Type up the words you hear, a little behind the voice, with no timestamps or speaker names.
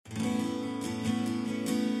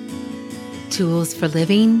Tools for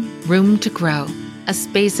living, room to grow, a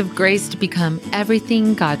space of grace to become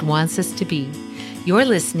everything God wants us to be. You're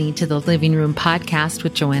listening to the Living Room Podcast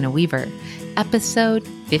with Joanna Weaver, episode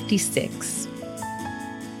 56.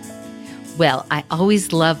 Well, I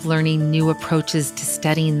always love learning new approaches to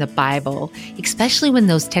studying the Bible, especially when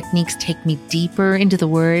those techniques take me deeper into the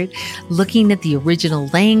Word, looking at the original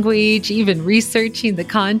language, even researching the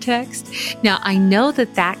context. Now, I know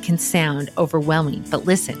that can sound overwhelming, but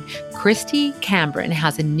listen, Kristy Cambron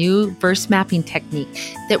has a new verse mapping technique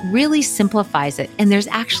that really simplifies it, and there's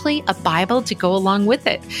actually a Bible to go along with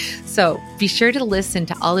it. So be sure to listen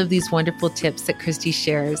to all of these wonderful tips that Kristy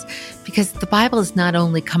shares, because the Bible has not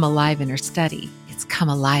only come alive in her study, it's come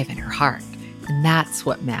alive in her heart, and that's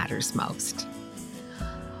what matters most.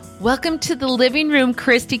 Welcome to the Living Room,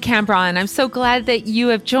 Kristy Cambron. I'm so glad that you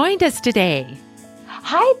have joined us today.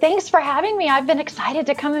 Hi, thanks for having me. I've been excited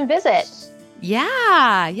to come and visit.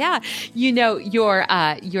 Yeah. You know, your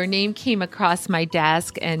name came across my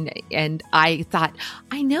desk and I thought,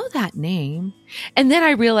 I know that name. And then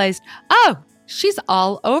I realized, oh, she's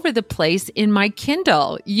all over the place in my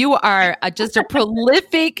Kindle. You are just a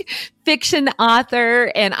prolific fiction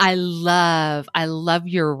author, and I love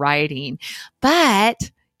your writing.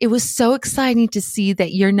 But it was so exciting to see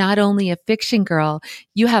that you're not only a fiction girl,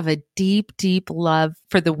 you have a deep, deep love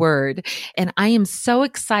for the Word. And I am so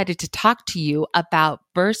excited to talk to you about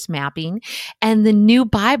verse mapping and the new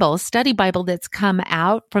Bible, study Bible that's come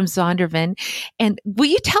out from Zondervan. And will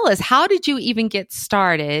you tell us, how did you even get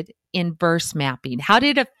started in verse mapping? How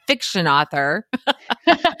did a fiction author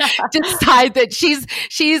decide that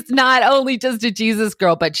she's not only just a Jesus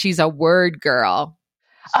girl, but she's a Word girl?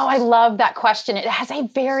 Oh, I love that question. It has a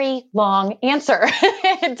very long answer.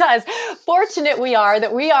 It does. Fortunate we are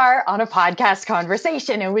that we are on a podcast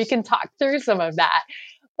conversation and we can talk through some of that.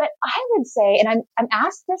 But I would say, and I'm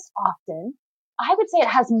asked this often, I would say it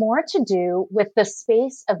has more to do with the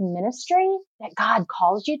space of ministry that God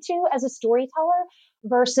calls you to as a storyteller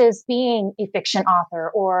versus being a fiction author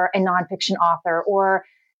or a nonfiction author or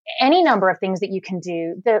any number of things that you can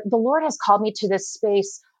do. The Lord has called me to this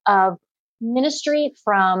space of ministry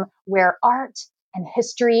from where art and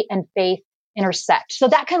history and faith intersect. So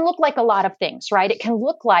that can look like a lot of things, right? It can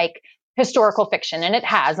look like historical fiction, and it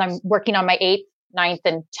has. I'm working on my 8th, 9th,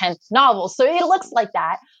 and 10th novels, so it looks like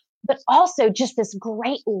that. But also just this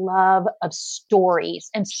great love of stories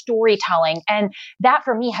and storytelling. And that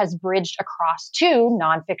for me has bridged across to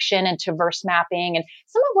nonfiction and to verse mapping and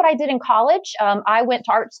some of what I did in college. I went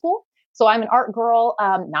to art school. So I'm an art girl,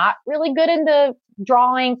 not really good into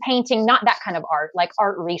drawing, painting, not that kind of art, like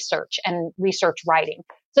art research and research writing.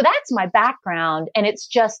 So that's my background. And it's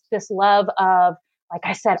just this love of, like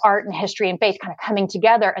I said, art and history and faith kind of coming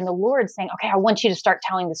together, and the Lord saying, okay, I want you to start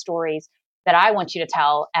telling the stories that I want you to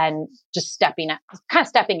tell, and just stepping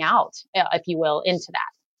out, if you will, into that.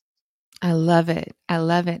 I love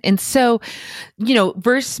it. And so,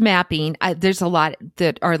 verse mapping, there's a lot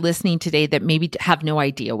that are listening today that maybe have no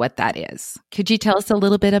idea what that is. Could you tell us a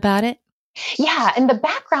little bit about it? Yeah. And the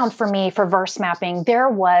background for me for verse mapping, there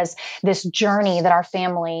was this journey that our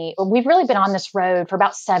family, we've really been on this road for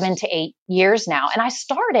about 7 to 8 years now. And I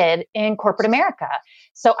started in corporate America.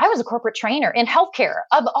 So I was a corporate trainer in healthcare,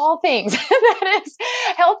 of all things.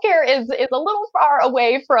 Healthcare is a little far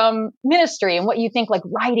away from ministry and what you think like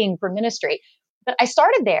writing for ministry. But I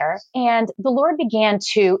started there, and the Lord began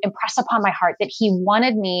to impress upon my heart that He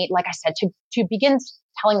wanted me, like I said, to begin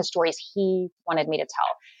telling the stories He wanted me to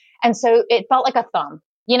tell. And so it felt like a thumb.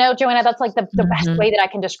 You know, Joanna, that's like the best way that I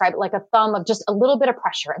can describe it, like a thumb of just a little bit of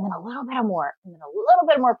pressure and then a little bit of more and then a little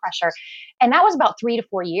bit more pressure. And that was about 3 to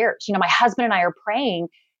 4 years. My husband and I are praying,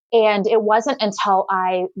 and it wasn't until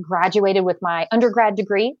I graduated with my undergrad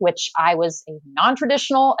degree, which I was a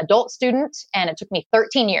non-traditional adult student, and it took me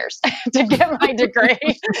 13 years to get my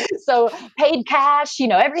degree. So paid cash,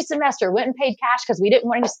 every semester went and paid cash because we didn't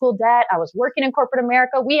want any school debt. I was working in corporate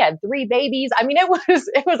America. We had 3 babies. I mean, it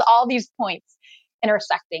was all these points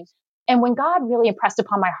intersecting. And when God really impressed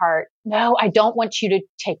upon my heart, no, I don't want you to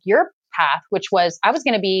take your path, which was, I was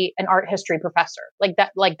going to be an art history professor. Like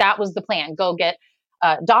that was the plan. Go get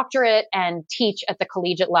a doctorate and teach at the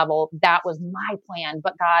collegiate level. That was my plan.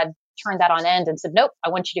 But God turned that on end and said, nope, I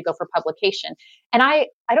want you to go for publication. And I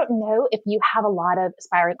don't know if you have a lot of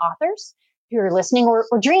aspiring authors who are listening, or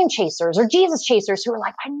dream chasers or Jesus chasers who are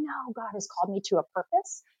like, I know God has called me to a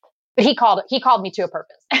purpose. But he called me to a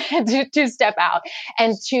purpose to step out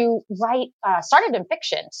and to write, started in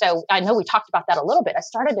fiction. So I know we talked about that a little bit. I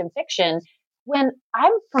started in fiction when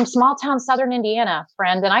I'm from small town, Southern Indiana,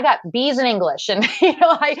 friend, and I got B's in English, and,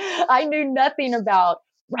 I knew nothing about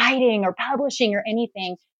writing or publishing or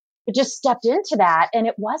anything. but just stepped into that. And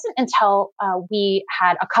it wasn't until we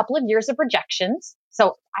had a couple of years of rejections.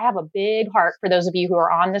 So I have a big heart for those of you who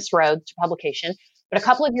are on this road to publication, but a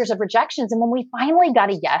couple of years of rejections. And when we finally got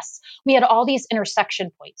a yes, we had all these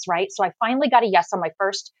intersection points, right? So I finally got a yes on my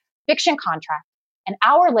first fiction contract. An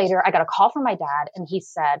hour later, I got a call from my dad, and he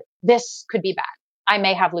said, this could be bad. I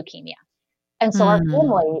may have leukemia. And so our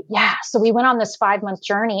family, so we went on this 5-month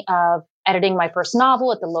journey of editing my first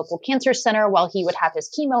novel at the local cancer center while he would have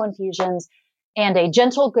his chemo infusions, and a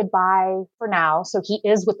gentle goodbye for now. So he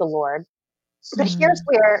is with the Lord. But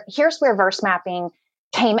here's where verse mapping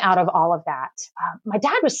came out of all of that. My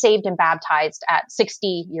dad was saved and baptized at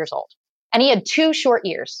 60 years old, and he had 2 short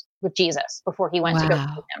years with Jesus before he went to go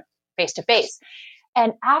with him face to face.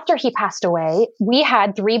 And after he passed away, we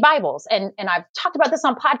had 3 Bibles. And I've talked about this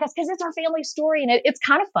on podcasts because it's our family story. And it's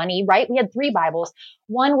kind of funny, right? We had 3 Bibles.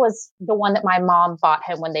 One was the one that my mom bought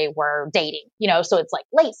him when they were dating, so it's like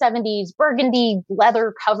late 70s, burgundy,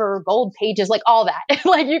 leather cover, gold pages, like all that.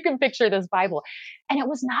 Like you can picture this Bible. And it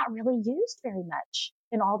was not really used very much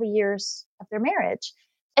in all the years of their marriage.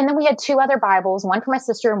 And then we had 2 other Bibles, one for my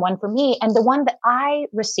sister and one for me. And the one that I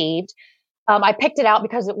received, I picked it out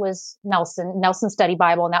because it was Nelson Study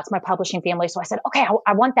Bible, and that's my publishing family. So I said, okay,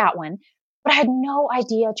 I want that one. But I had no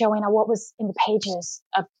idea, Joanna, what was in the pages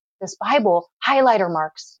of this Bible. Highlighter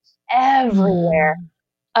marks everywhere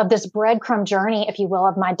of this breadcrumb journey, if you will,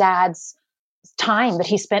 of my dad's time that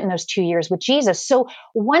he spent in those 2 years with Jesus. So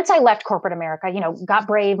once I left corporate America, got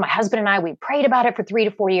brave, my husband and I, we prayed about it for 3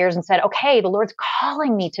 to 4 years and said, okay, the Lord's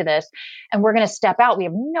calling me to this, and we're going to step out. We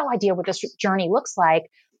have no idea what this journey looks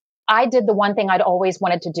like. I did the one thing I'd always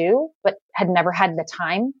wanted to do, but had never had the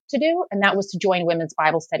time to do. And that was to join women's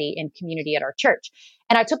Bible study in community at our church.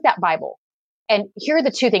 And I took that Bible. And here are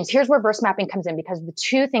the 2 things. Here's where verse mapping comes in, because the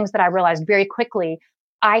 2 things that I realized very quickly,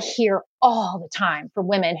 I hear all the time from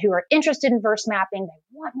women who are interested in verse mapping. They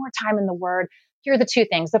want more time in the Word. Here are the 2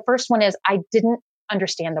 things. The first one is I didn't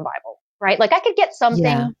understand the Bible, right? Like I could get something.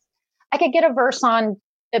 Yeah. I could get a verse on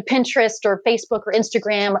Pinterest or Facebook or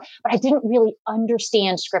Instagram, but I didn't really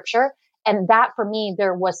understand scripture. And that for me,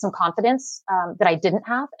 there was some confidence that I didn't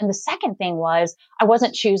have. And the second thing was I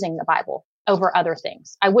wasn't choosing the Bible over other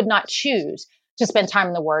things. I would not choose to spend time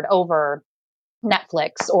in the Word over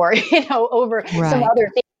Netflix or, over some other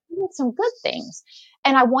things, some good things.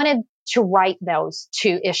 And I wanted to write those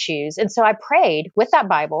 2 issues. And so I prayed with that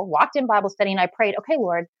Bible, walked in Bible study, and I prayed, okay,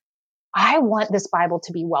 Lord, I want this Bible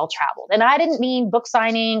to be well-traveled. And I didn't mean book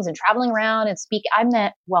signings and traveling around and speak. I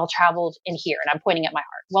meant well-traveled in here. And I'm pointing at my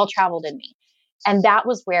heart, well-traveled in me. And that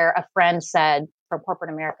was where a friend said from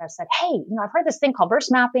corporate America said, hey, I've heard this thing called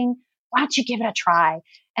verse mapping. Why don't you give it a try?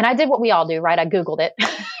 And I did what we all do, right? I Googled it.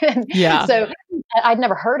 Yeah. So I'd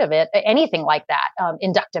never heard of it, anything like that,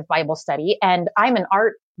 inductive Bible study. And I'm an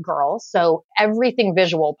art girl. So everything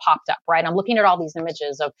visual popped up, right? I'm looking at all these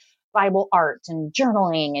images of Bible art and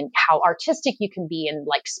journaling and how artistic you can be, and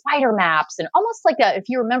like spider maps, and almost like if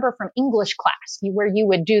you remember from English class, where you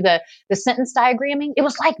would do the sentence diagramming, it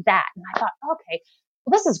was like that. And I thought, okay,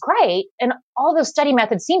 well, this is great. And all those study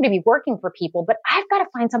methods seem to be working for people, but I've got to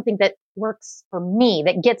find something that works for me,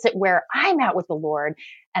 that gets it where I'm at with the Lord.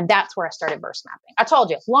 And that's where I started verse mapping. I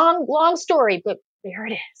told you, long story, but there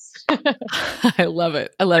it is. I love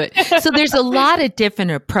it. I love it. So there's a lot of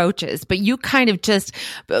different approaches, but you kind of just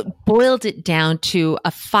boiled it down to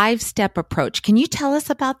a 5-step approach. Can you tell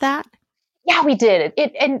us about that? Yeah, we did.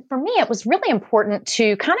 And for me, it was really important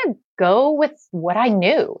to kind of go with what I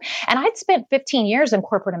knew. And I'd spent 15 years in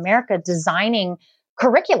corporate America designing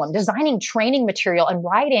curriculum, designing training material and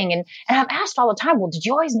writing. And I'm asked all the time, well, did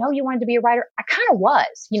you always know you wanted to be a writer? I kind of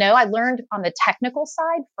was. I learned on the technical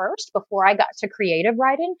side first before I got to creative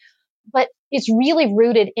writing, but it's really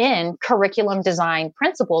rooted in curriculum design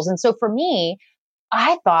principles. And so for me,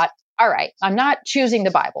 I thought, all right, I'm not choosing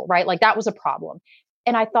the Bible, right? Like that was a problem.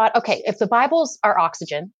 And I thought, okay, if the Bibles are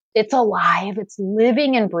oxygen, it's alive, it's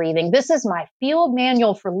living and breathing. This is my field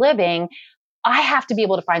manual for living. I have to be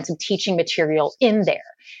able to find some teaching material in there.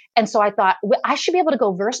 And so I thought I should be able to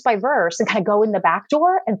go verse by verse and kind of go in the back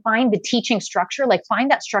door and find the teaching structure, like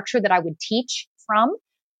find that structure that I would teach from.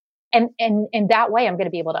 And that way I'm going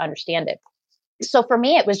to be able to understand it. So for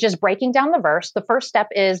me, it was just breaking down the verse. The first step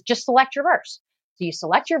is just select your verse. So you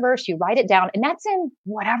select your verse, you write it down, and that's in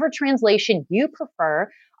whatever translation you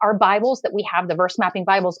prefer. Our Bibles that we have, the verse mapping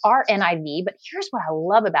Bibles, are NIV, but here's what I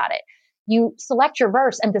love about it. You select your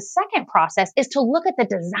verse, and the second process is to look at the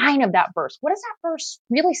design of that verse. What is that verse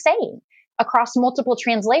really saying? across multiple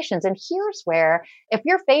translations. And here's where, if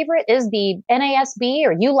your favorite is the NASB,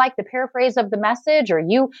 or you like the paraphrase of the Message, or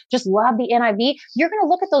you just love the NIV, you're going to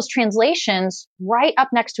look at those translations right up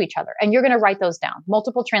next to each other. And you're going to write those down.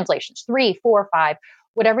 Multiple translations, 3, 4, 5,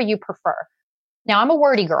 whatever you prefer. Now, I'm a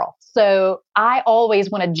wordy girl, so I always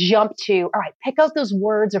want to jump to, all right, pick out those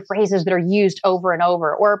words or phrases that are used over and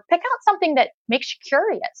over, or pick out something that makes you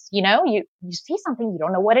curious. You see something, you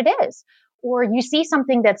don't know what it is, or you see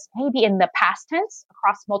something that's maybe in the past tense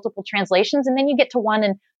across multiple translations, and then you get to one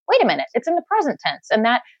and wait a minute, it's in the present tense, and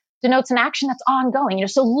that denotes an action that's ongoing.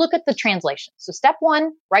 So look at the translation. So step 1,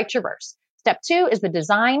 write your verse. Step 2 is the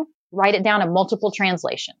design, write it down in multiple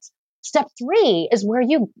translations. Step 3 is where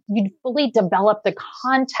you fully develop the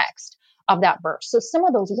context of that verse. So some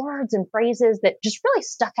of those words and phrases that just really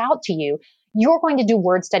stuck out to you, you're going to do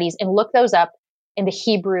word studies and look those up in the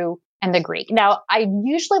Hebrew and the Greek. Now, I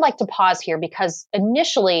usually like to pause here because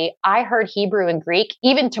initially I heard Hebrew and Greek,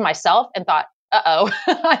 even to myself, and thought, uh-oh,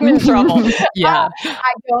 I'm in trouble. Yeah.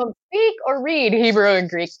 I don't speak or read Hebrew and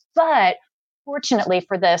Greek. But fortunately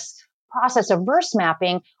for this process of verse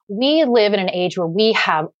mapping, we live in an age where we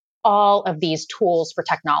have all of these tools for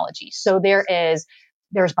technology. So there's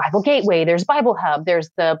Bible Gateway, there's Bible Hub,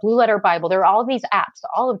 there's the Blue Letter Bible. There are all of these apps, the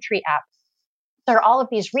Olive Tree app. There are all of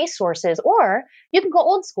these resources, or you can go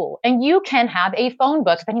old school and you can have a phone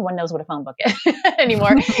book. If anyone knows what a phone book is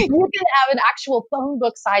anymore, you can have an actual phone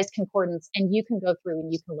book sized concordance and you can go through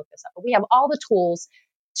and you can look this up. But we have all the tools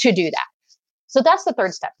to do that. So that's the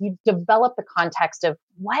third step. You develop the context of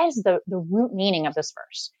what is the root meaning of this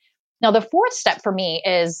verse. Now, the fourth step for me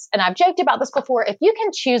is, and I've joked about this before, if you can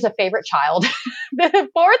choose a favorite child, the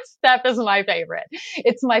fourth step is my favorite.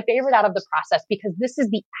 It's my favorite out of the process because this is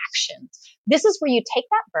the action. This is where you take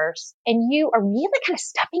that verse and you are really kind of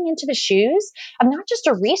stepping into the shoes of not just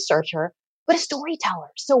a researcher, but a storyteller.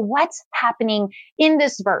 So what's happening in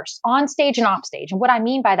this verse, on stage and off stage? And what I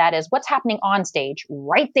mean by that is what's happening on stage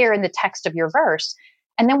right there in the text of your verse,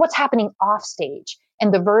 and then what's happening off stage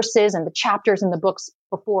and the verses and the chapters and the books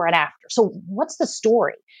before and after. So what's the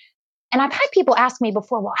story? And I've had people ask me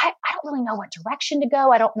before, well, I don't really know what direction to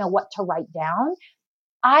go. I don't know what to write down.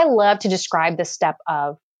 I love to describe this step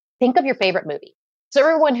of think of your favorite movie. So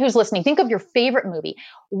everyone who's listening, think of your favorite movie.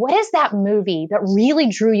 What is that movie that really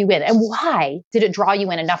drew you in? And why did it draw you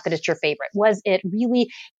in enough that it's your favorite? Was it really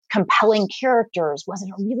compelling characters? Was it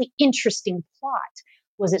a really interesting plot?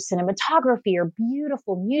 Was it cinematography or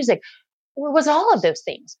beautiful music? Or was all of those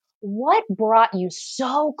things? What brought you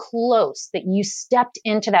so close that you stepped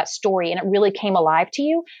into that story and it really came alive to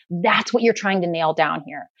you? That's what you're trying to nail down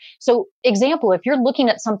here. So example, if you're looking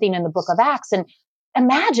at something in the book of Acts and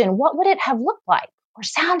imagine what would it have looked like or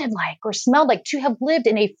sounded like or smelled like to have lived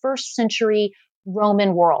in a first century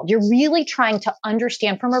Roman world. You're really trying to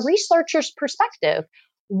understand from a researcher's perspective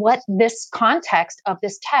what this context of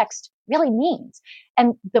this text really means.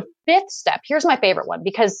 And the fifth step, here's my favorite one,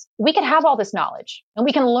 because we can have all this knowledge and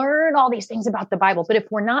we can learn all these things about the Bible, but if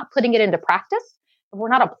we're not putting it into practice, if we're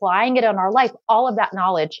not applying it in our life, all of that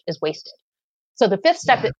knowledge is wasted. So the fifth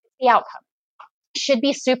step is the outcome. Should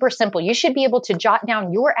be super simple. You should be able to jot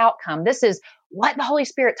down your outcome. This is what the Holy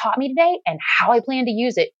Spirit taught me today and how I plan to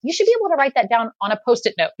use it. You should be able to write that down on a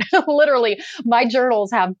Post-it note. Literally, my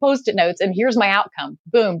journals have Post-it notes and here's my outcome.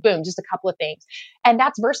 Boom, boom, just a couple of things. And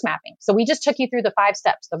that's verse mapping. So we just took you through the 5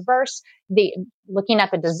 steps, the verse, the looking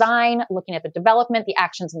at the design, looking at the development, the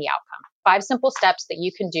actions, and the outcome. 5 simple steps that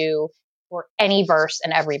you can do for any verse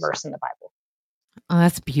and every verse in the Bible. Oh,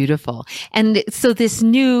 that's beautiful. And so this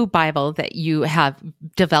new Bible that you have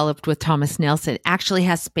developed with Thomas Nelson actually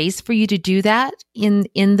has space for you to do that in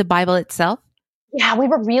the Bible itself? Yeah, we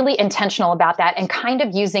were really intentional about that and kind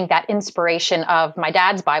of using that inspiration of my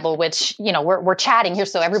dad's Bible, which, you know, we're chatting here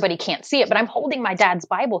so everybody can't see it, but I'm holding my dad's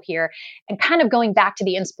Bible here and kind of going back to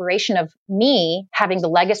the inspiration of me having the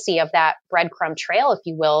legacy of that breadcrumb trail, if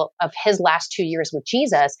you will, of his last 2 years with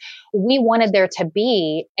Jesus. We wanted there to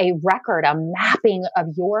be a record, a mapping of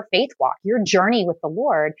your faith walk, your journey with the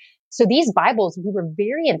Lord. So these Bibles, we were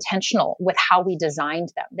very intentional with how we designed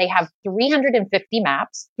them. They have 350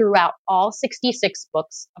 maps throughout all 66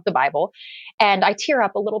 books of the Bible. And I tear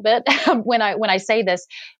up a little bit when I say this,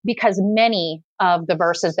 because many of the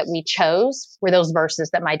verses that we chose were those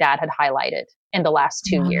verses that my dad had highlighted in the last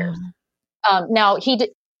 2 years. Now, he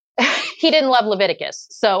didn't love Leviticus.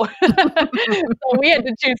 So, so we had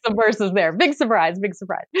to choose some verses there. Big surprise, big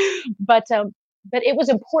surprise. But it was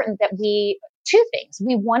important that two things.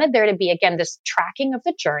 We wanted there to be, again, this tracking of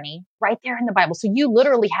the journey right there in the Bible. So you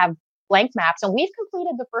literally have blank maps and we've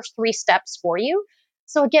completed the first 3 steps for you.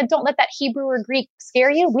 So again, don't let that Hebrew or Greek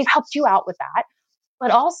scare you. We've helped you out with that.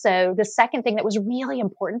 But also the second thing that was really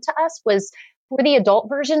important to us was for the adult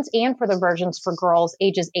versions and for the versions for girls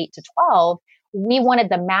ages 8 to 12, we wanted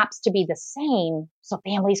the maps to be the same so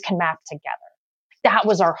families can map together. That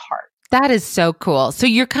was our heart. That is so cool. So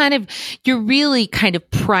you're really kind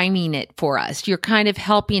of priming it for us. You're kind of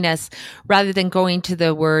helping us rather than going to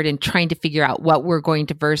the word and trying to figure out what we're going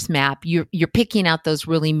to verse map. You're picking out those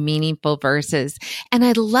really meaningful verses. And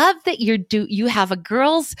I love that you have a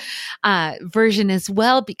girls version as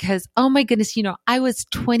well, because, oh my goodness, I was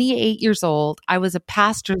 28 years old. I was a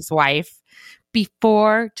pastor's wife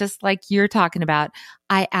before, just like you're talking about,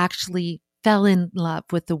 I actually fell in love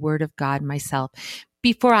with the word of God myself.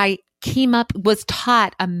 Before I was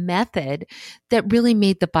taught a method that really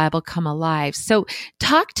made the Bible come alive. So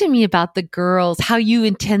talk to me about the girls, how you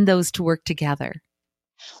intend those to work together.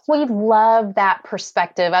 We love that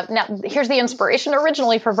perspective. Now, here's the inspiration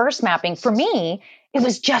originally for verse mapping. For me, it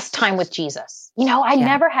was just time with Jesus. I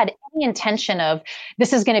never had any intention of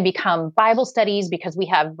this is going to become Bible studies because we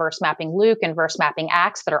have verse mapping Luke and verse mapping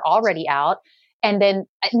Acts that are already out. And then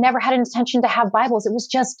I never had an intention to have Bibles. It was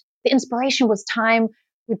just the inspiration was time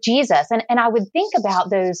with Jesus. And I would think about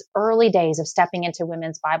those early days of stepping into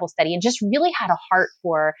women's Bible study and just really had a heart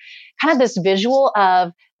for kind of this visual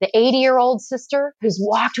of the 80-year-old sister who's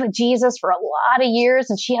walked with Jesus for a lot of years.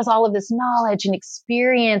 And she has all of this knowledge and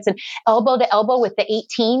experience and elbow to elbow with the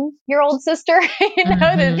 18-year-old sister,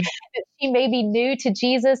 that she may be new to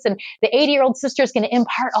Jesus. And the 80-year-old sister is going to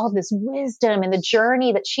impart all of this wisdom and the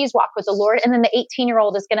journey that she's walked with the Lord. And then the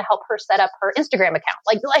 18-year-old is going to help her set up her Instagram account.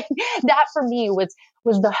 Like that for me was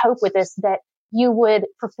the hope with this, that you would,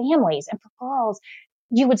 for families and for girls,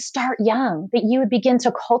 you would start young, that you would begin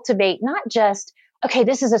to cultivate not just, okay,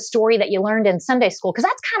 this is a story that you learned in Sunday school, because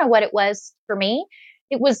that's kind of what it was for me.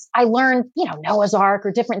 It was, I learned, Noah's Ark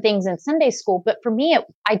or different things in Sunday school, but for me,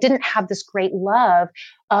 I didn't have this great love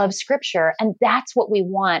of scripture. And that's what we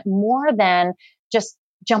want more than just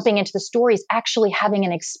jumping into the stories, actually having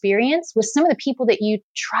an experience with some of the people that you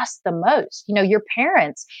trust the most, your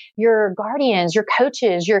parents, your guardians, your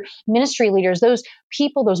coaches, your ministry leaders, those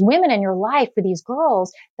people, those women in your life for these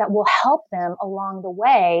girls that will help them along the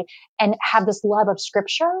way and have this love of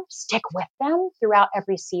scripture stick with them throughout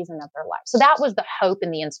every season of their life. So that was the hope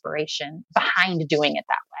and the inspiration behind doing it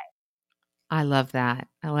that way. I love that.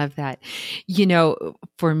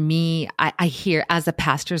 For me, I hear, as a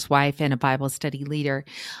pastor's wife and a Bible study leader,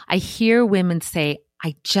 I hear women say,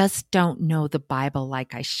 I just don't know the Bible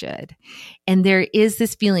like I should. And there is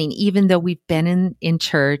this feeling, even though we've been in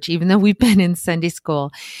church, even though we've been in Sunday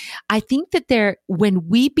school, I think that when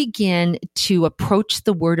we begin to approach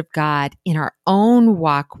the Word of God in our own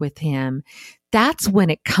walk with Him, that's when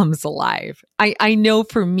it comes alive. I know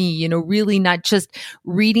for me, really not just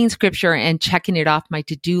reading scripture and checking it off my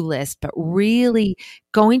to-do list, but really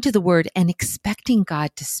going to the Word and expecting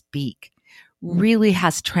God to speak really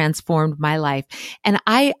has transformed my life. And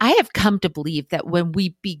I have come to believe that when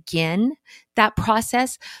we begin that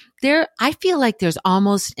process, I feel like there's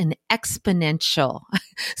almost an exponential,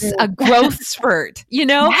 a growth spurt,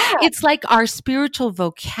 Yeah. It's like our spiritual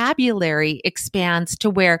vocabulary expands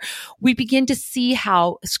to where we begin to see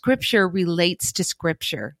how scripture relates to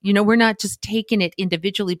scripture. We're not just taking it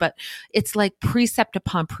individually, but it's like precept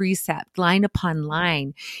upon precept, line upon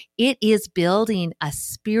line. It is building a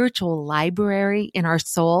spiritual library in our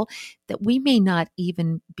soul that we may not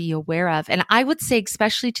even be aware of. And I would say,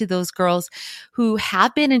 especially to those girls who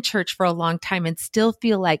have been in church for a long time and still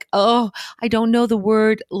feel like, oh, I don't know the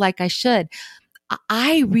word like I should.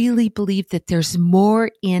 I really believe that there's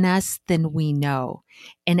more in us than we know.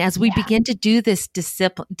 And as we begin to do this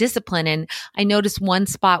discipline, and I noticed one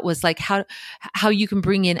spot was like how you can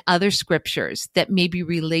bring in other scriptures that maybe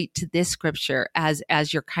relate to this scripture as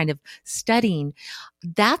you're kind of studying.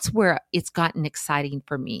 That's where it's gotten exciting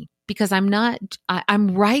for me, because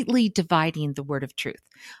I'm rightly dividing the word of truth.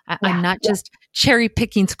 I'm not just cherry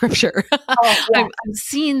picking scripture. I'm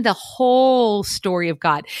seeing the whole story of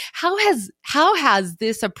God. How has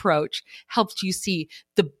this approach helped you see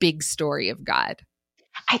the big story of God?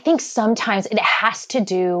 I think sometimes it has to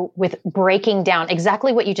do with breaking down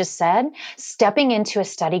exactly what you just said, stepping into a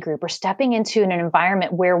study group or stepping into an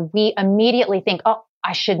environment where we immediately think, oh,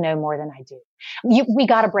 I should know more than I do. We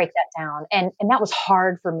got to break that down. And that was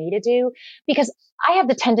hard for me to do, because I have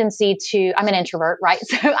the tendency I'm an introvert, right?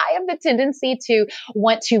 So I have the tendency to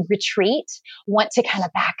want to retreat, want to kind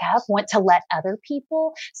of back up, want to let other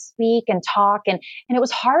people speak and talk. And it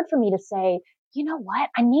was hard for me to say, you know what?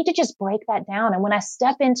 I need to just break that down. And when I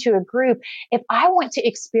step into a group, if I want to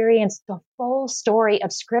experience the full story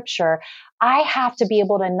of scripture, I have to be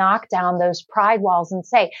able to knock down those pride walls and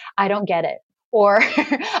say, I don't get it. or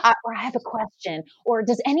or I have a question, or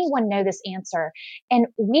does anyone know this answer? And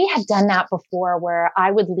we had done that before, where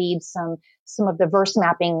I would lead some of the verse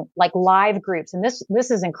mapping like live groups, and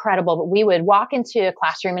this is incredible. But we would walk into a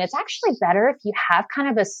classroom, and it's actually better if you have kind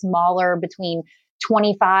of a smaller, between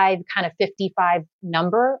 25 kind of 55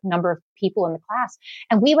 number of people in the class,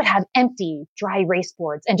 and we would have empty dry erase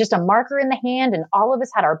boards and just a marker in the hand, and all of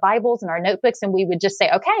us had our Bibles and our notebooks, and we would just say,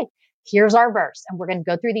 okay, here's our verse, and we're going to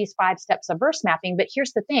go through these 5 steps of verse mapping. But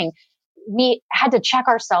here's the thing, we had to check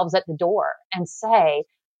ourselves at the door and say,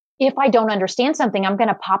 if I don't understand something, I'm going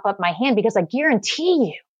to pop up my hand, because I guarantee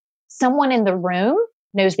you someone in the room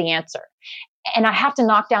knows the answer. And I have to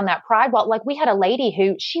knock down that pride. Well, like, we had a lady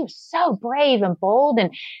who, she was so brave and bold,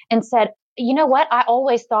 and said, you know what? I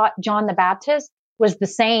always thought John the Baptist was the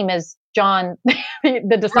same as John,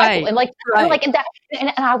 the disciple. Right. And Right.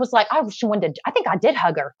 and I was like, I think I did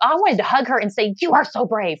hug her. I wanted to hug her and say, you are so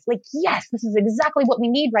brave. Like, yes, this is exactly what we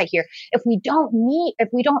need right here. If we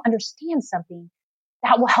don't understand something,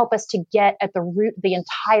 that will help us to get at the root, the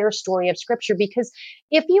entire story of scripture. Because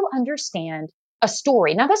if you understand a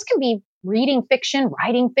story, now this can be reading fiction,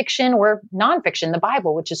 writing fiction, or nonfiction, the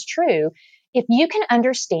Bible, which is true. If you can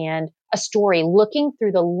understand a story looking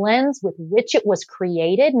through the lens with which it was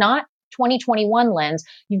created, not 2021 lens,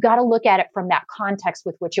 you've got to look at it from that context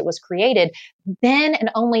with which it was created. Then and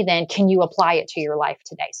only then can you apply it to your life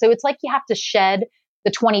today. So it's like you have to shed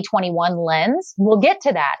the 2021 lens. We'll get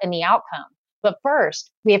to that in the outcome. But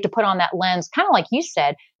first, we have to put on that lens, kind of like you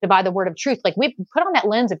said, by the word of truth. Like, we put on that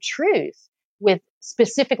lens of truth with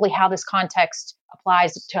specifically how this context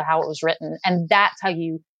applies to how it was written. And that's how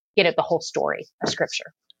you get at the whole story of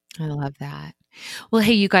scripture. I love that. Well,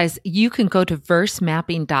 hey, you guys, you can go to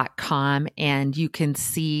versemapping.com and you can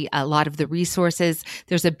see a lot of the resources.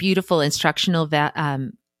 There's a beautiful instructional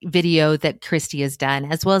video that Kristy has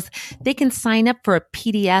done, as well as they can sign up for a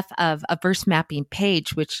PDF of a verse mapping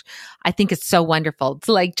page, which I think is so wonderful. It's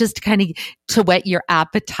like just kind of to whet your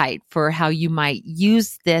appetite for how you might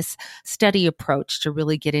use this study approach to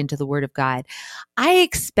really get into the Word of God. I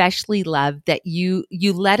especially love that you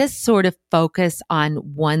let us sort of focus on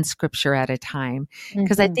one scripture at a time,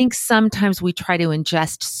 because I think sometimes we try to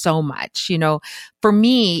ingest so much. You know, for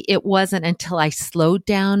me, it wasn't until I slowed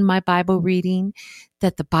down my Bible reading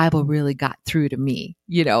that the Bible really got through to me,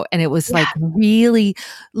 you know, and it was like really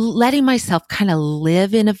letting myself kind of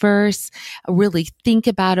live in a verse, really think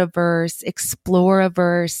about a verse, explore a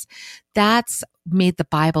verse. That's made the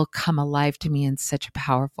Bible come alive to me in such a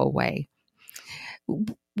powerful way.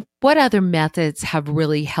 What other methods have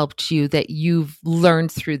really helped you that you've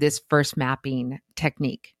learned through this verse mapping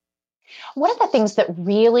technique? One of the things that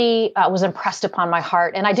really was impressed upon my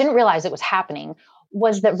heart, and I didn't realize it was happening,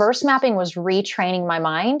 was that verse mapping was retraining my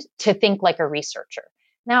mind to think like a researcher.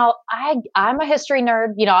 Now, I'm a history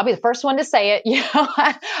nerd. You know, I'll be the first one to say it. You know,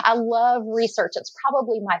 I love research. It's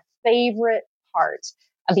probably my favorite part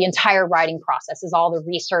of the entire writing process, is all the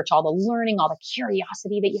research, all the learning, all the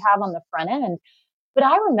curiosity that you have on the front end. But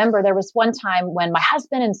I remember there was one time when my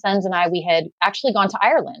husband and sons and I, we had actually gone to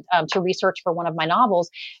Ireland to research for one of my novels.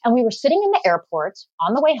 And we were sitting in the airport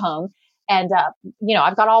on the way home. And, you know,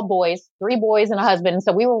 I've got all boys, 3 boys and a husband. And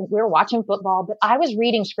so we were watching football, but I was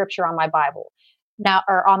reading scripture on my Bible now,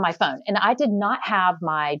 or on my phone. And I did not have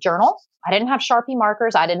my journal. I didn't have Sharpie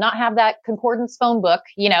markers. I did not have that concordance phone book,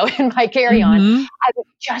 you know, in my carry-on. I was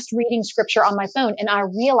just reading scripture on my phone. And I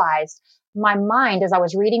realized my mind, as I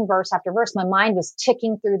was reading verse after verse, my mind was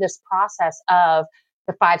ticking through this process of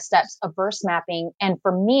the 5 steps of verse mapping. And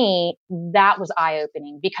for me, that was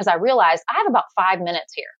eye-opening, because I realized I have about 5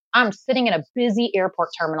 minutes here. I'm sitting in a busy airport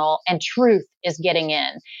terminal and truth is getting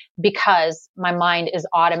in, because my mind is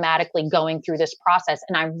automatically going through this process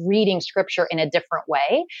and I'm reading scripture in a different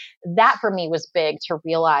way. That for me was big, to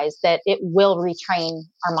realize that it will retrain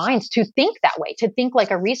our minds to think that way, to think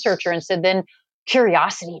like a researcher. And so then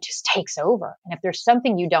curiosity just takes over. And if there's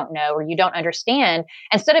something you don't know or you don't understand,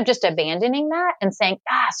 instead of just abandoning that and saying,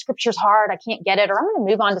 scripture's hard, I can't get it, or I'm going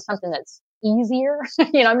to move on to something that's easier,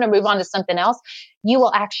 you know, I'm going to move on to something else, you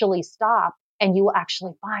will actually stop and you will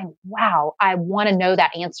actually find, wow, I want to know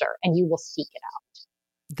that answer, and you will seek it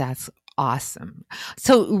out. That's awesome.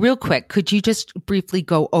 So real quick, could you just briefly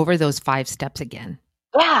go over those 5 steps again?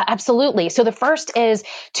 Yeah, absolutely. So the first is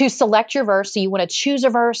to select your verse. So you want to choose a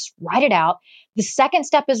verse, write it out. The second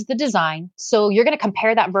step is the design. So you're going to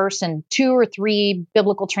compare that verse in 2 or 3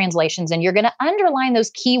 biblical translations, and you're going to underline those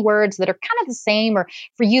key words that are kind of the same, or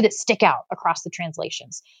for you that stick out across the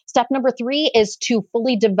translations. Step number 3 is to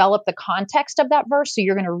fully develop the context of that verse. So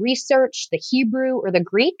you're going to research the Hebrew or the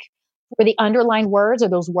Greek for the underlined words, or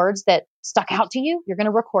those words that stuck out to you. You're going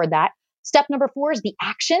to record that. Step number 4 is the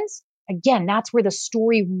actions. Again, that's where the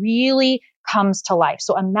story really comes to life.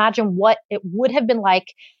 So imagine what it would have been like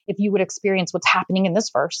if you would experience what's happening in this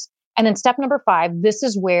verse. And then step number 5, this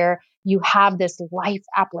is where you have this life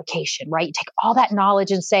application, right? You take all that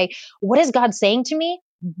knowledge and say, what is God saying to me?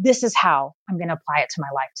 This is how I'm going to apply it to my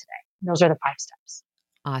life today. Those are the 5 steps.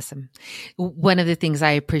 Awesome. One of the things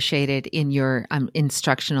I appreciated in your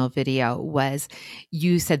instructional video was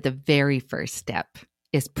you said the very first step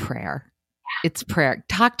is prayer. It's prayer.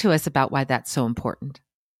 Talk to us about why that's so important.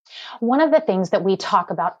 One of the things that we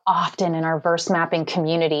talk about often in our verse mapping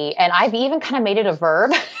community, and I've even kind of made it a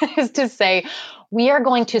verb, is to say, we are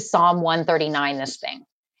going to Psalm 139 this thing.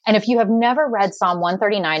 And if you have never read Psalm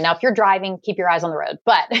 139, now if you're driving, keep your eyes on the road.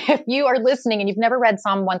 But if you are listening and you've never read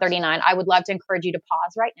Psalm 139, I would love to encourage you to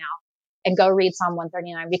pause right now and go read Psalm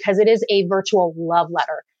 139, because it is a virtual love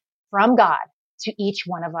letter from God to each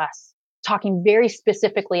one of us, talking very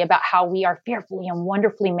specifically about how we are fearfully and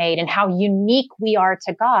wonderfully made and how unique we are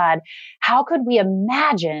to God. How could we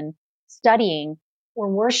imagine studying or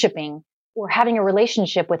worshiping or having a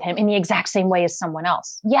relationship with him in the exact same way as someone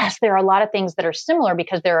else? Yes, there are a lot of things that are similar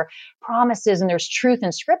because there are promises and there's truth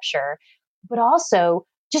in scripture, but also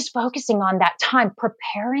just focusing on that time,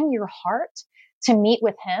 preparing your heart to meet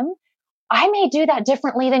with him. I may do that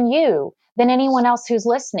differently than anyone else who's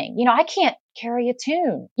listening. I can't carry a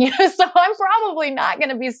tune, so I'm probably not going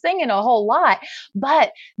to be singing a whole lot,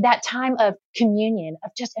 but that time of communion,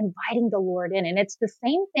 of just inviting the Lord in. And it's the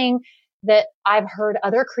same thing that I've heard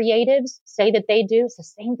other creatives say that they do. It's the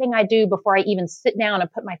same thing I do before I even sit down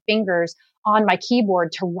and put my fingers on my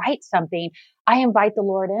keyboard to write something. I invite the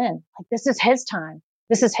Lord in. Like, this is his time.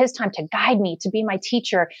 This is his time to guide me, to be my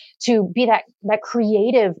teacher, to be that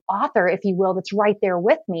creative author, if you will, that's right there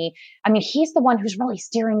with me. I mean, he's the one who's really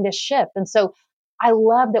steering this ship. And so I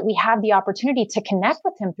love that we have the opportunity to connect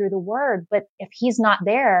with him through the word. But if he's not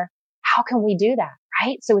there, how can we do that?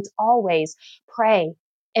 Right? So it's always pray,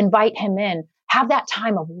 invite him in, have that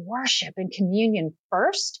time of worship and communion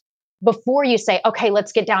first before you say, okay,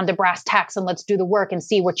 let's get down to brass tacks and let's do the work and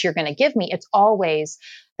see what you're going to give me. It's always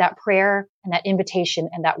that prayer and that invitation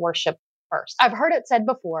and that worship first. I've heard it said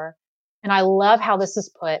before, and I love how this is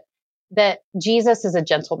put, that Jesus is a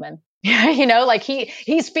gentleman. Like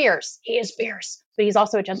he's fierce. He is fierce, but he's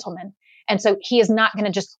also a gentleman. And so he is not going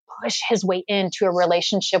to just push his way into a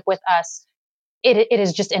relationship with us. It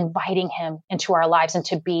is just inviting him into our lives and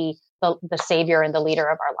to be the savior and the leader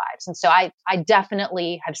of our lives. And so I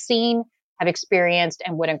definitely have seen, have experienced,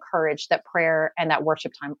 and would encourage that prayer and that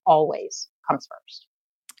worship time always comes first.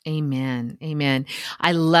 Amen. Amen.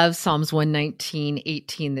 I love Psalms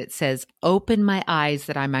 119:18 that says, open my eyes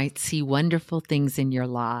that I might see wonderful things in your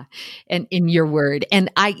law and in your word. And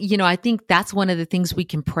I think that's one of the things we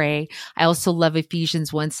can pray. I also love Ephesians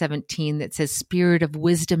 1:17 that says, spirit of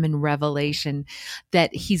wisdom and revelation,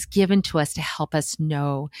 that he's given to us to help us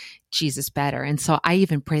know Jesus better. And so I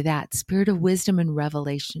even pray that spirit of wisdom and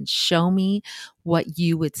revelation, show me what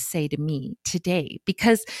you would say to me today.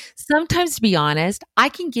 Because sometimes, to be honest, I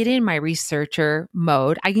can get in my researcher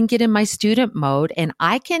mode. I can get in my student mode, and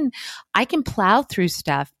I can plow through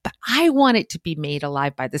stuff, but I want it to be made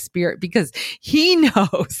alive by the Spirit, because he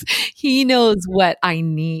knows what I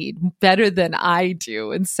need better than I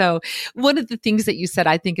do. And so one of the things that you said,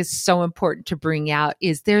 I think is so important to bring out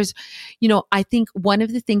is I think one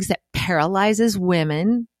of the things that paralyzes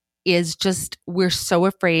women is just, we're so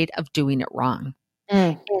afraid of doing it wrong.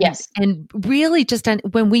 Yes. And really just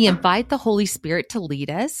when we invite the Holy Spirit to lead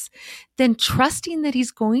us, then trusting that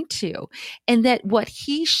he's going to, and that what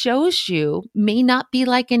he shows you may not be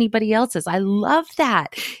like anybody else's. I love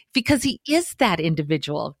that, because he is that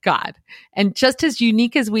individual God. And just as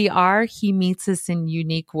unique as we are, he meets us in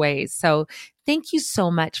unique ways. So thank you so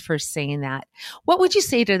much for saying that. What would you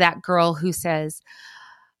say to that girl who says,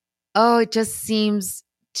 oh, it just seems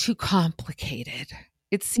too complicated?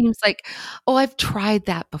 It seems like, oh, I've tried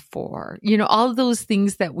that before. All of those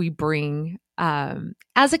things that we bring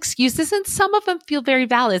as excuses, and some of them feel very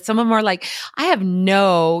valid. Some of them are like, I have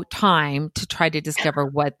no time to try to discover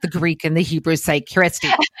what the Greek and the Hebrew say,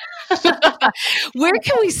 Kristy. Where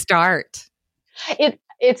can we start?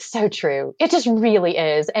 It's so true. It just really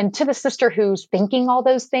is. And to the sister who's thinking all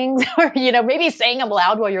those things, or, maybe saying them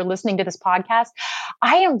aloud while you're listening to this podcast,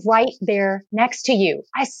 I am right there next to you.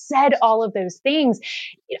 I said all of those things.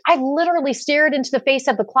 I literally stared into the face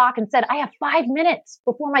of the clock and said, I have 5 minutes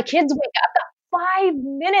before my kids wake up. 5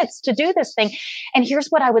 minutes to do this thing. And here's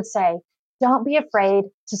what I would say. Don't be afraid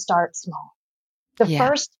to start small.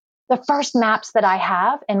 The the first maps that I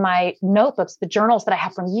have in my notebooks, the journals that I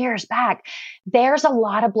have from years back, there's a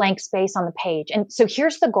lot of blank space on the page. And so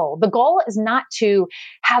here's the goal. The goal is not to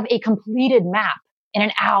have a completed map in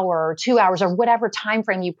an hour or 2 hours or whatever time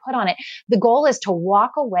frame you put on it. The goal is to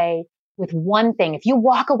walk away with one thing. If you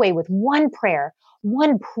walk away with one prayer,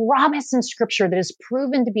 one promise in scripture that is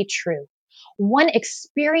proven to be true, one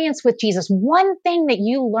experience with Jesus, one thing that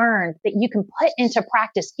you learned that you can put into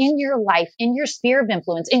practice in your life, in your sphere of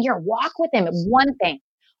influence, in your walk with him, one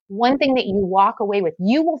thing that you walk away with,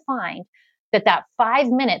 you will find that 5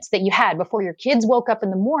 minutes that you had before your kids woke up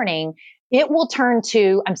in the morning, it will turn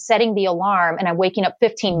to, I'm setting the alarm and I'm waking up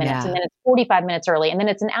 15 minutes and then it's 45 minutes early and then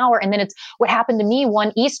it's an hour. And then it's what happened to me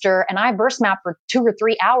one Easter, and I verse mapped for 2 or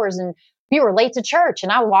 3 hours and we were late to church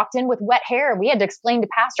and I walked in with wet hair and we had to explain to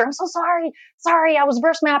pastor, I'm so sorry, I was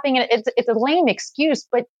verse mapping. And it's a lame excuse,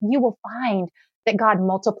 but you will find that God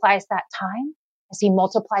multiplies that time as he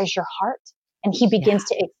multiplies your heart, and he begins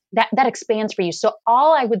to, that expands for you. So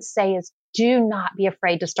all I would say is, do not be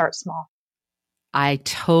afraid to start small. I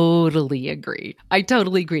totally agree.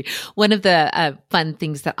 One of the fun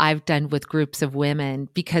things that I've done with groups of women,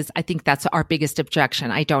 because I think that's our biggest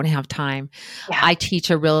objection, I don't have time. Yeah. I teach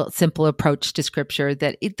a real simple approach to scripture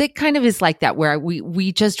that kind of is like that, where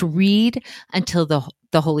we just read until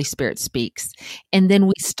the Holy Spirit speaks. And then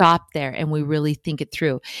we stop there and we really think it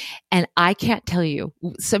through. And I can't tell you,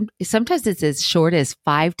 sometimes it's as short as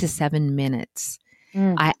 5 to 7 minutes.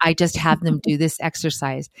 I just have them do this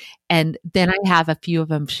exercise, and then I have a few of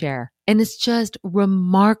them share. And it's just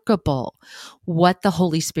remarkable what the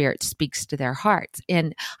Holy Spirit speaks to their hearts.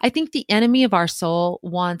 And I think the enemy of our soul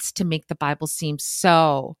wants to make the Bible seem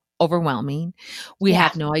so overwhelming. We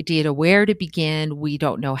have no idea to where to begin. We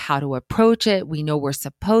don't know how to approach it. We know we're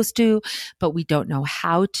supposed to, but we don't know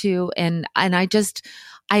how to. And I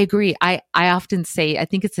agree. I often say, I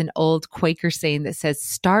think it's an old Quaker saying that says,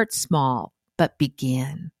 start small, but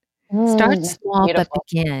begin. Start small, beautiful. But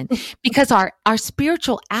begin. Because our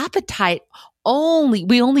spiritual appetite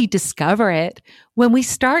we only discover it when we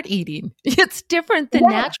start eating. It's different than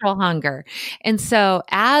natural hunger. And so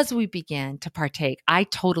as we begin to partake, I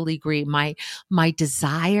totally agree. My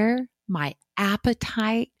desire, my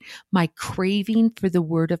appetite, my craving for the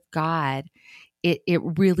word of God, it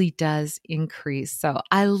really does increase. So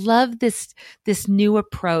I love this new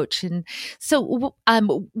approach. And so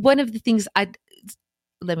one of the things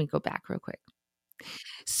let me go back real quick.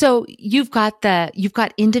 So you've got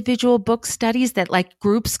individual book studies that like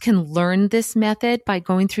groups can learn this method by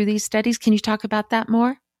going through these studies. Can you talk about that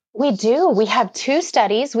more? We do. We have 2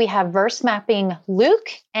 studies. We have verse mapping Luke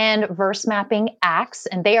and verse mapping Acts,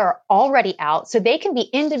 and they are already out. So they can be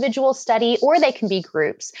individual study or they can be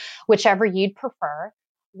groups, whichever you'd prefer.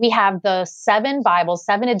 We have the 7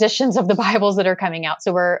 editions of the Bibles that are coming out.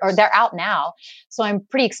 So they're out now. So I'm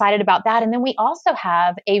pretty excited about that. And then we also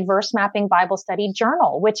have a verse mapping Bible study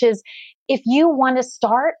journal, which is if you want to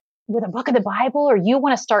start with a book of the Bible, or you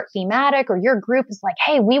want to start thematic, or your group is like,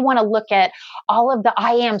 hey, we want to look at all of the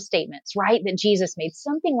I am statements, right? That Jesus made,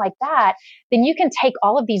 something like that, then you can take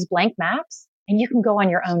all of these blank maps and you can go on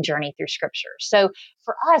your own journey through scripture. So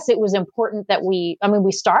for us, it was important that we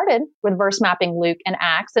started with verse mapping Luke and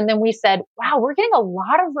Acts. And then we said, wow, we're getting a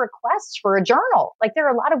lot of requests for a journal. Like there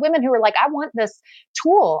are a lot of women who are like, I want this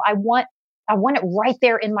tool. I want it right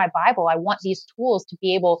there in my Bible. I want these tools to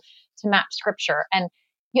be able to map scripture. And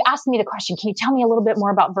you asked me the question, can you tell me a little bit more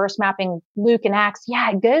about verse mapping Luke and Acts?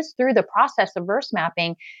 Yeah, it goes through the process of verse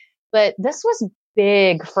mapping, but this was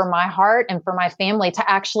big for my heart and for my family to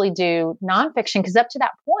actually do nonfiction, because up to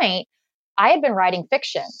that point, I had been writing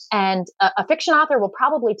fiction. And a fiction author will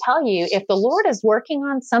probably tell you, if the Lord is working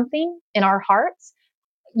on something in our hearts,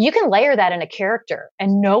 you can layer that in a character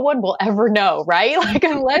and no one will ever know, right? Like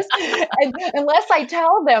unless I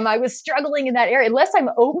tell them I was struggling in that area, unless I'm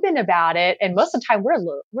open about it. And most of the time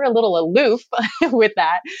we're a little aloof with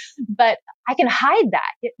that, but I can hide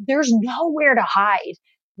that. There's nowhere to hide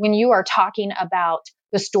when you are talking about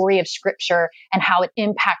the story of scripture and how it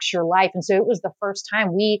impacts your life. And so it was the first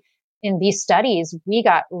time in these studies, we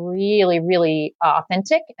got really, really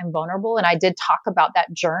authentic and vulnerable. And I did talk about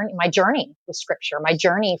that journey, my journey with scripture, my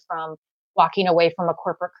journey from walking away from a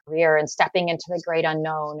corporate career and stepping into the great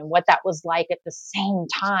unknown, and what that was like at the same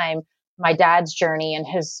time, my dad's journey and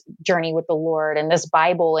his journey with the Lord and this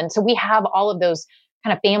Bible. And so we have all of those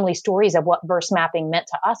kind of family stories of what verse mapping meant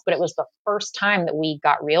to us, but it was the first time that we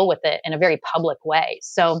got real with it in a very public way.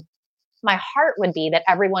 So my heart would be that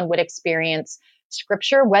everyone would experience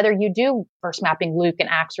scripture, whether you do verse mapping Luke and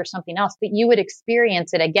Acts or something else, that you would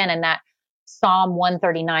experience it again in that Psalm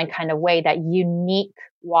 139 kind of way, that unique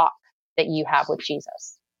walk that you have with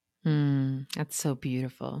Jesus. That's so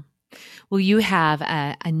beautiful. Well, you have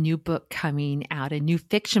a new book coming out, a new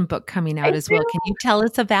fiction book coming I out as well. do. Can you tell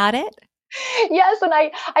us about it? Yes, and I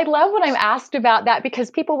love when I'm asked about that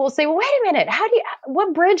because people will say, well, wait a minute,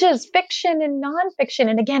 what bridges fiction and nonfiction?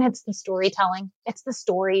 And again, it's the storytelling, it's the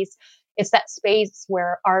stories, it's that space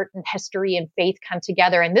where art and history and faith come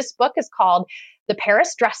together. And this book is called The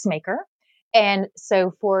Paris Dressmaker. And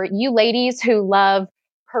so for you ladies who love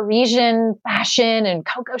Parisian fashion and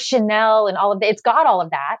Coco Chanel and all of that, it's got all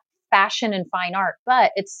of that fashion and fine art,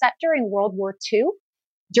 but it's set during World War II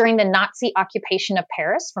during the Nazi occupation of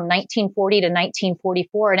Paris from 1940 to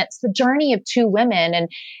 1944. And it's the journey of two women and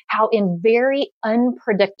how in very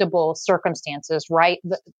unpredictable circumstances, right?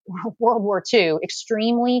 World War II,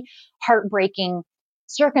 extremely heartbreaking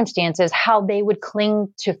circumstances, how they would cling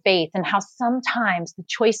to faith and how sometimes the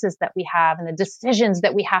choices that we have and the decisions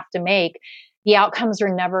that we have to make, the outcomes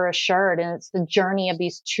are never assured. And it's the journey of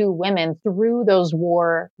these two women through those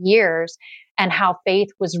war years and how faith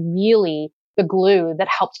was really the glue that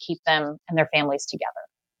helped keep them and their families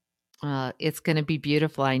together. It's going to be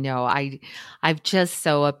beautiful. I know. I've just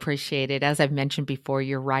so appreciated, as I've mentioned before,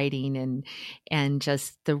 your writing and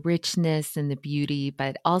just the richness and the beauty,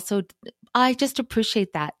 but also I just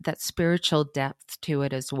appreciate that spiritual depth to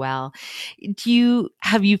it as well.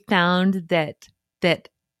 Have you found that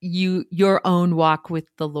your own walk with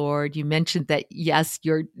the Lord, you mentioned that, yes,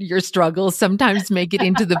 your struggles sometimes make it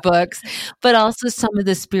into the books, but also some of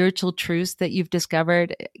the spiritual truths that you've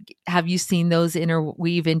discovered. Have you seen those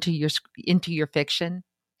interweave into your fiction?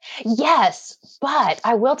 Yes, but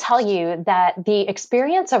I will tell you that the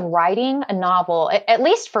experience of writing a novel, at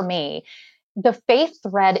least for me, the faith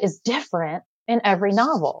thread is different in every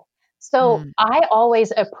novel. So Mm. I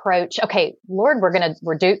always approach, okay, Lord, gonna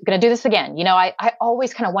do this again. I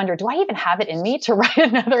always kind of wonder, do I even have it in me to write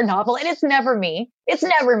another novel? And it's never me. It's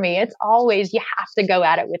never me. It's always, you have to go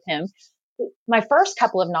at it with him. My first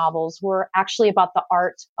couple of novels were actually about the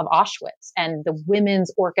art of Auschwitz and the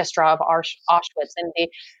women's orchestra of Auschwitz and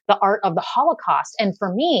the art of the Holocaust. And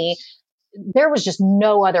for me, there was just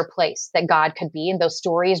no other place that God could be in those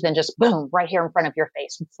stories than just boom, right here in front of your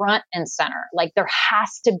face, front and center. Like there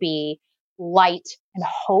has to be light and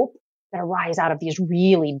hope that arise out of these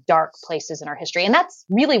really dark places in our history. And that's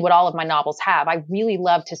really what all of my novels have. I really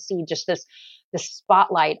love to see just this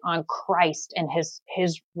spotlight on Christ and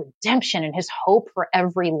his redemption and his hope for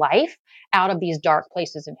every life out of these dark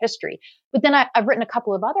places in history. But then I've written a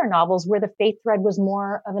couple of other novels where the faith thread was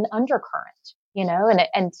more of an undercurrent,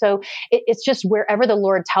 and so it's just wherever the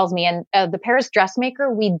Lord tells me. And the Paris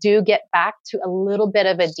Dressmaker, we do get back to a little bit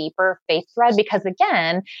of a deeper faith thread because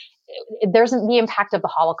again, there's the impact of the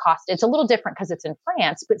Holocaust. It's a little different because it's in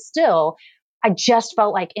France, but still, I just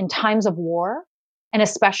felt like in times of war, and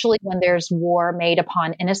especially when there's war made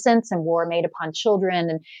upon innocents and war made upon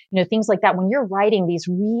children and, things like that, when you're writing these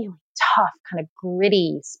really tough, kind of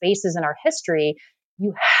gritty spaces in our history,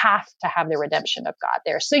 you have to have the redemption of God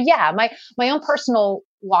there. So yeah, my own personal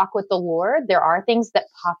walk with the Lord, there are things that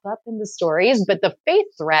pop up in the stories, but the faith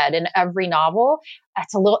thread in every novel,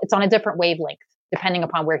 it's on a different wavelength, depending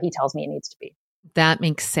upon where he tells me it needs to be. That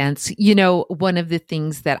makes sense. One of the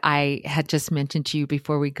things that I had just mentioned to you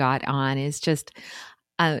before we got on is just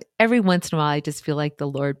every once in a while, I just feel like the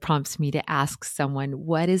Lord prompts me to ask someone,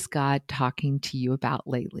 what is God talking to you about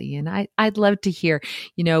lately? And I'd love to hear.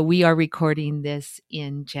 We are recording this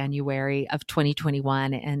in January of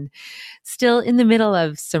 2021 and still in the middle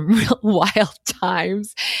of some real wild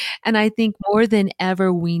times. And I think more than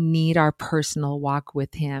ever, we need our personal walk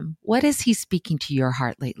with him. What is he speaking to your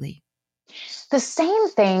heart lately? The same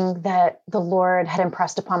thing that the Lord had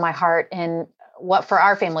impressed upon my heart in what for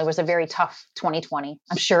our family was a very tough 2020.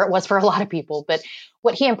 I'm sure it was for a lot of people, but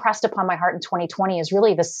what he impressed upon my heart in 2020 is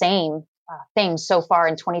really the same thing so far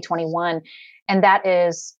in 2021. And that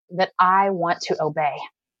is that I want to obey.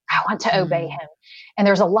 I want to obey him. And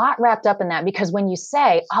there's a lot wrapped up in that because when you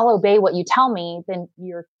say, I'll obey what you tell me, then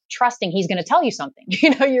you're trusting he's going to tell you something.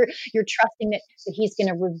 You're trusting that he's going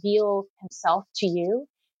to reveal himself to you.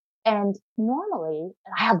 And normally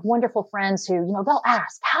I have wonderful friends who, they'll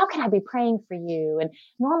ask, how can I be praying for you? And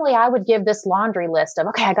normally I would give this laundry list of,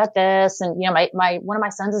 okay, I got this. And, my one of my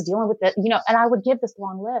sons is dealing with it, and I would give this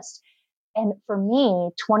long list. And for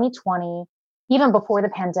me, 2020, even before the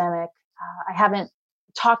pandemic, I haven't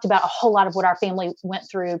talked about a whole lot of what our family went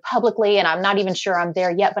through publicly. And I'm not even sure I'm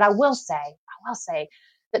there yet, but I will say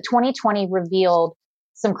that 2020 revealed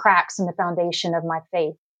some cracks in the foundation of my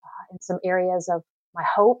faith in some areas of my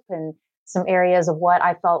hope and some areas of what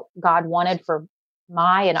I felt God wanted for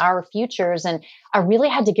my and our futures. And I really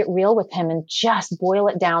had to get real with him and just boil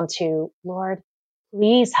it down to, Lord,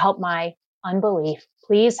 Please help my unbelief.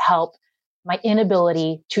 Please help my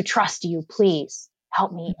inability to trust you. Please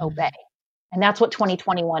help me obey. And that's what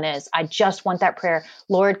 2021 is. I just want that prayer,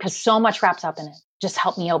 Lord, because so much wraps up in it. Just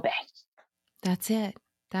help me obey. That's it.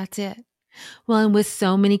 That's it. Well, and with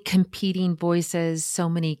so many competing voices, so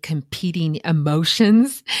many competing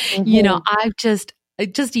emotions, I've just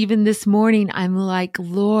even this morning, I'm like,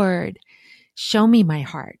 Lord, show me my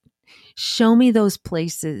heart. Show me those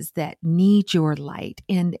places that need your light.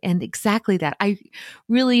 And exactly that. I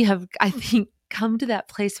really have, I think, come to that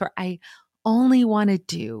place where I only want to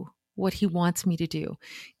do what he wants me to do,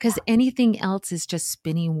 because anything else is just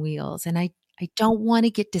spinning wheels. And I don't want to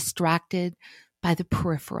get distracted by the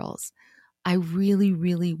peripherals. I really,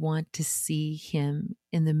 really want to see him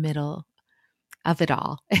in the middle of it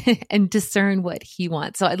all and discern what he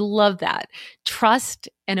wants. So I love that. Trust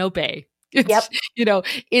and obey. It's,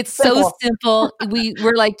 it's simple. So simple.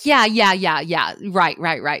 We're like, yeah.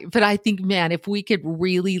 Right. But I think, man, if we could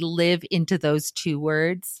really live into those two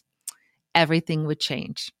words, everything would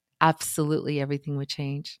change. Absolutely everything would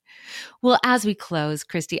change. Well, as we close,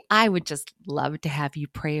 Kristy, I would just love to have you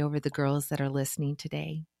pray over the girls that are listening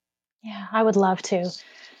today. Yeah, I would love to.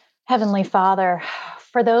 Heavenly Father,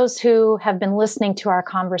 for those who have been listening to our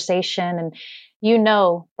conversation, and you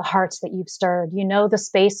know the hearts that you've stirred, you know the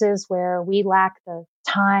spaces where we lack the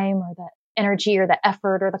time or the energy or the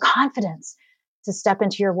effort or the confidence to step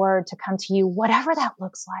into your word, to come to you, whatever that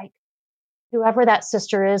looks like. Whoever that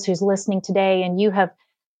sister is who's listening today and you have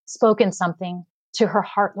spoken something to her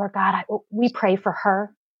heart, Lord God, we pray for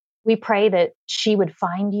her. We pray that she would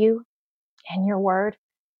find you in your word,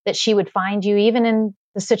 that she would find you even in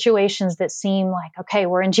the situations that seem like, okay,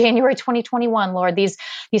 we're in January 2021, Lord, these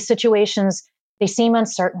situations, they seem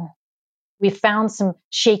uncertain. We've found some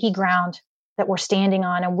shaky ground that we're standing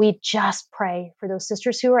on, and we just pray for those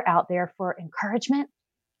sisters who are out there for encouragement,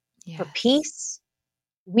 for peace.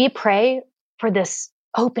 We pray for this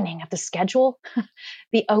opening of the schedule,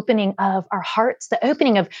 the opening of our hearts, the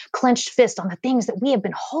opening of clenched fist on the things that we have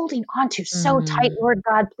been holding on to so tight. Lord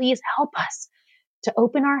God, please help us to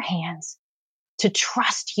open our hands, to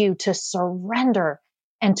trust you, to surrender,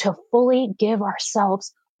 and to fully give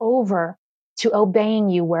ourselves over to obeying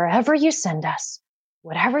you wherever you send us,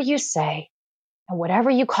 whatever you say, and whatever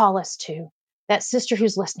you call us to. That sister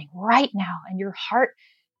who's listening right now, and your heart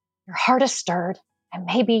is stirred, and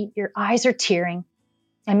maybe your eyes are tearing,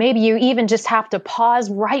 and maybe you even just have to pause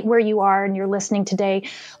right where you are and you're listening today.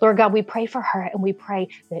 Lord God, we pray for her, and we pray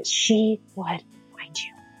that she would find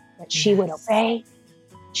you, that she would obey,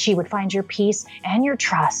 she would find your peace and your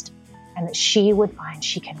trust, and that she would find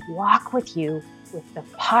she can walk with you with the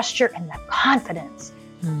posture and the confidence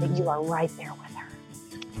that you are right there with her.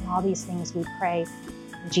 And all these things we pray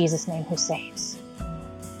in Jesus' name who saves.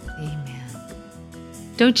 Amen.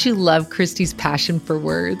 Don't you love Kristy's passion for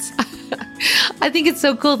words? I think it's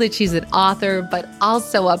so cool that she's an author, but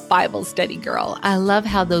also a Bible study girl. I love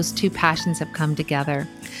how those two passions have come together.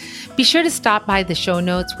 Be sure to stop by the show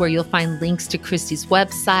notes where you'll find links to Kristy's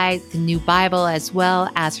website, the new Bible, as well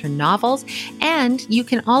as her novels. And you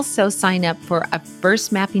can also sign up for a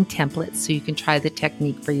verse mapping template so you can try the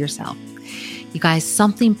technique for yourself. You guys,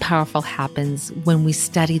 something powerful happens when we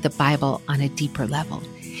study the Bible on a deeper level.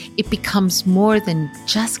 It becomes more than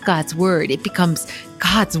just God's word. It becomes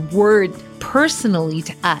God's word personally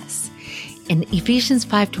to us. And Ephesians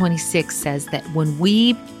 5:26 says that when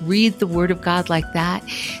we read the word of God like that,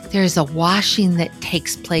 there's a washing that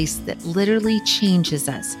takes place that literally changes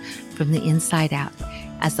us from the inside out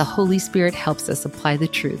as the Holy Spirit helps us apply the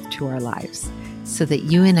truth to our lives so that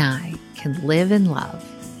you and I can live in love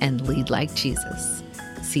and lead like Jesus.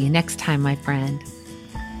 See you next time, my friend.